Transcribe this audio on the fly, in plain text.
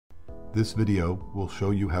This video will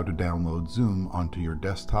show you how to download Zoom onto your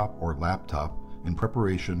desktop or laptop in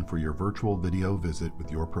preparation for your virtual video visit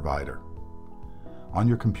with your provider. On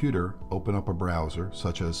your computer, open up a browser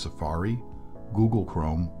such as Safari, Google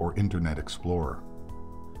Chrome, or Internet Explorer.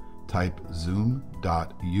 Type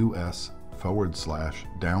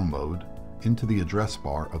zoom.us/download into the address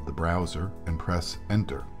bar of the browser and press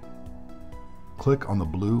Enter. Click on the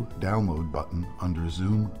blue Download button under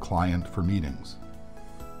Zoom Client for Meetings.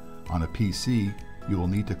 On a PC, you will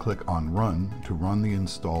need to click on Run to run the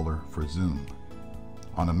installer for Zoom.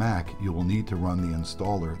 On a Mac, you will need to run the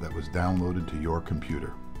installer that was downloaded to your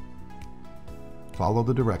computer. Follow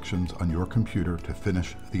the directions on your computer to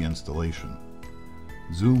finish the installation.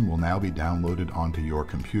 Zoom will now be downloaded onto your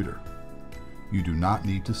computer. You do not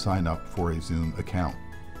need to sign up for a Zoom account.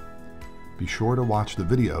 Be sure to watch the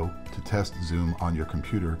video to test Zoom on your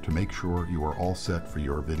computer to make sure you are all set for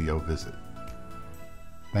your video visit.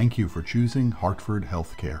 Thank you for choosing Hartford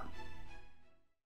Healthcare.